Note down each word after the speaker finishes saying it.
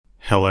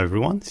Hello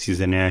everyone, this is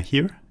Enea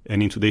here,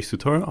 and in today's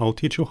tutorial I'll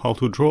teach you how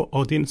to draw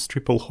Odin's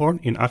triple horn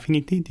in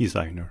Affinity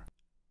Designer.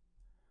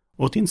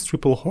 Odin's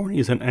triple horn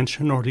is an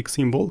ancient Nordic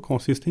symbol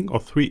consisting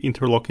of 3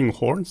 interlocking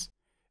horns,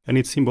 and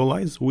it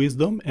symbolizes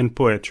wisdom and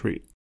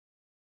poetry.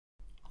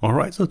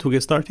 Alright, so to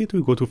get started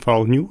we go to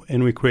File New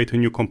and we create a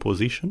new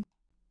composition.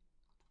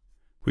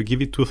 We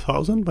give it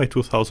 2000 by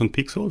 2000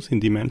 pixels in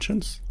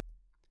dimensions,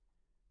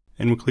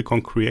 and we click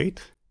on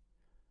Create.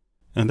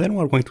 And then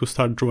we're going to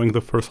start drawing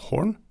the first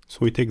horn. So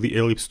we take the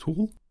ellipse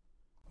tool,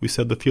 we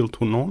set the fill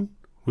to none,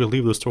 we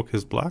leave the stroke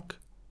as black,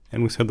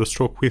 and we set the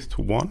stroke width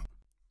to 1.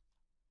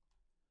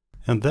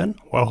 And then,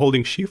 while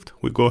holding shift,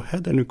 we go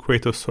ahead and we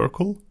create a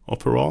circle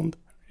of around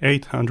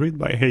 800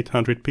 by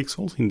 800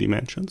 pixels in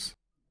dimensions.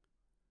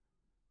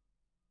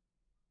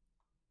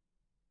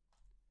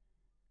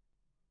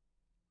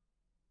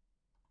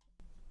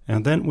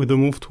 And then with the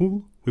move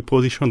tool, we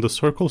position the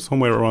circle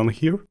somewhere around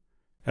here,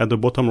 at the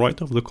bottom right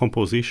of the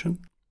composition.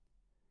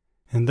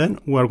 And then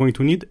we are going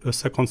to need a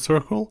second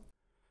circle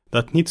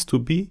that needs to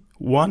be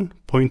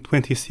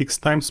 1.26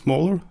 times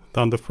smaller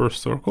than the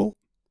first circle.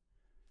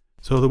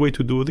 So the way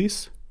to do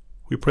this,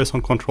 we press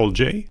on Ctrl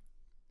J,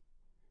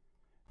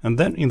 and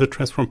then in the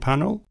transform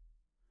panel,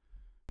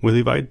 we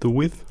divide the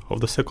width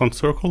of the second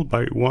circle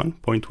by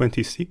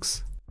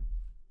 1.26,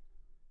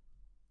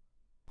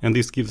 and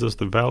this gives us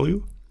the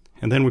value,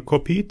 and then we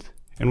copy it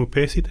and we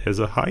paste it as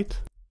a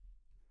height.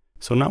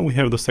 So now we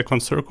have the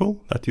second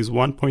circle that is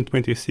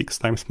 1.26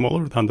 times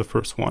smaller than the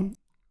first one.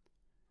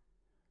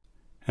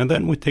 And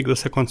then we take the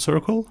second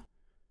circle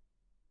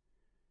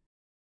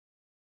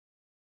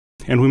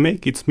and we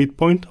make its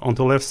midpoint on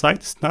the left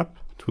side snap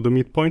to the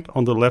midpoint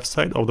on the left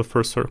side of the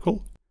first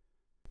circle.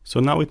 So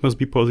now it must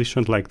be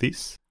positioned like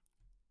this.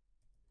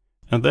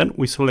 And then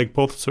we select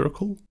both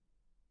circles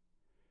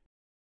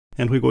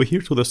and we go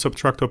here to the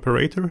subtract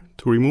operator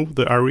to remove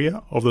the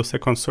area of the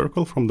second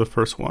circle from the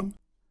first one.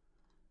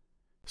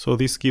 So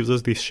this gives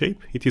us this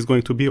shape. It is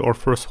going to be our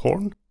first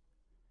horn.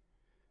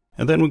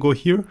 And then we go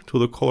here to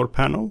the color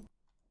panel.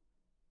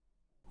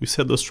 We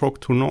set the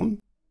stroke to none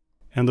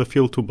and the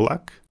fill to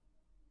black.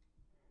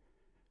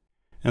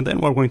 And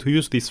then we're going to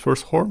use this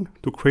first horn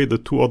to create the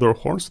 2 other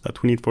horns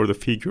that we need for the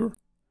figure.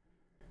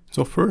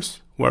 So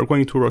first, we're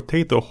going to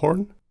rotate the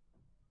horn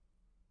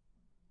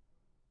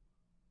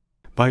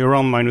by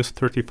around minus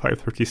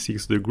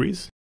 35-36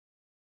 degrees.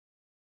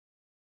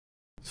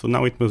 So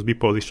now it must be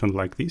positioned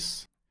like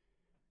this.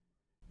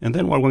 And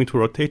then we're going to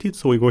rotate it,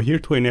 so we go here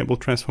to enable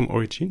transform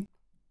origin.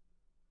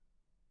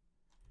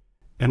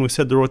 And we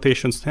set the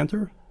rotation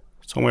center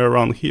somewhere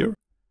around here,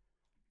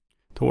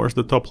 towards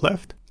the top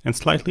left, and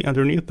slightly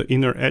underneath the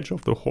inner edge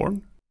of the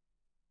horn.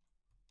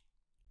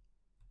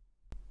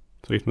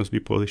 So it must be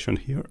positioned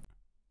here.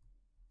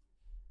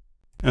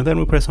 And then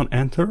we press on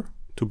Enter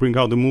to bring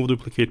out the Move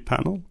Duplicate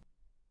panel.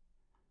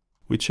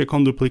 We check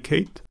on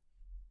Duplicate.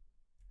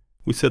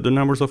 We set the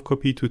numbers of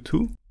copy to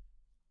 2.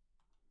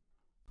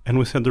 And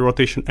we set the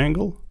rotation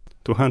angle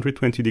to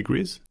 120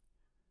 degrees.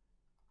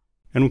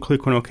 And we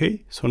click on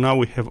OK. So now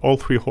we have all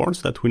 3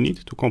 horns that we need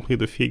to complete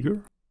the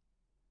figure.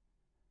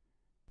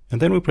 And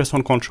then we press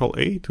on Ctrl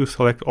A to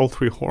select all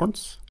 3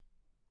 horns.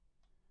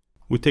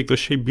 We take the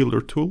Shape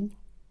Builder tool.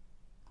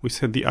 We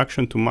set the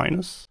action to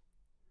minus.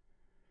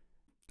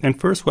 And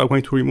first we are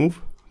going to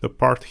remove the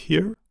part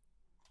here,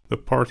 the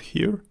part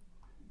here,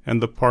 and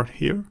the part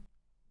here.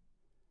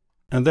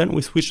 And then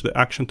we switch the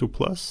action to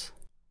plus.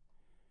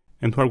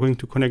 And we are going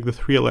to connect the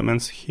 3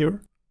 elements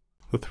here,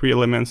 the 3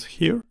 elements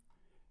here,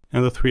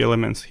 and the 3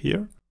 elements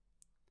here.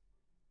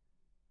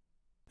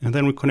 And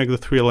then we connect the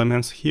 3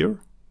 elements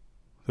here,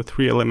 the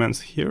 3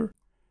 elements here,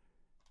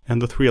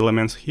 and the 3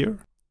 elements here.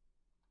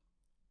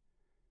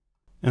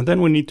 And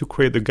then we need to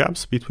create the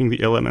gaps between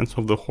the elements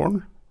of the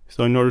horn.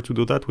 So in order to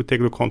do that, we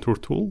take the contour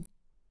tool.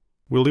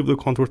 We leave the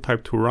contour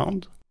type to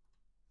round.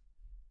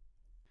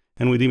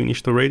 And we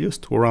diminish the radius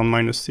to around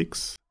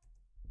 -6.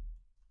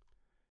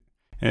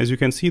 As you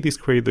can see, this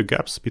creates the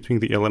gaps between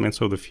the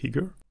elements of the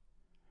figure.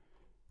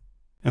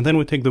 And then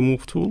we take the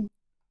Move tool.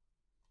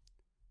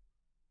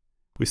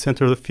 We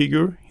center the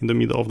figure in the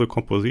middle of the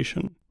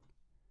composition.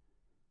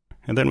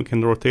 And then we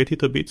can rotate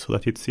it a bit so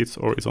that it sits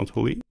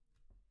horizontally.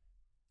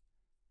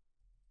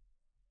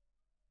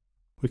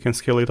 We can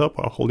scale it up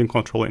while holding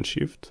Ctrl and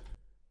Shift.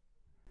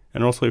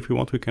 And also if we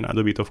want, we can add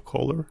a bit of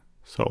color.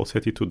 So I'll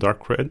set it to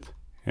dark red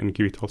and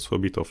give it also a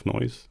bit of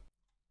noise.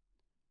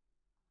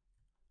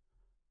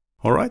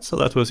 Alright, so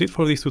that was it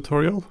for this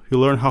tutorial. You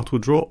learned how to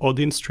draw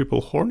Odin's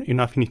triple horn in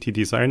Affinity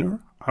Designer.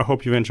 I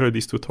hope you enjoyed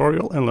this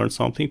tutorial and learned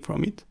something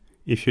from it.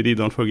 If you did,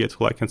 don't forget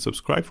to like and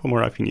subscribe for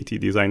more Affinity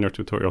Designer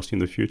tutorials in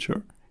the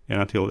future. And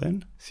until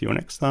then, see you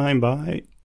next time, bye!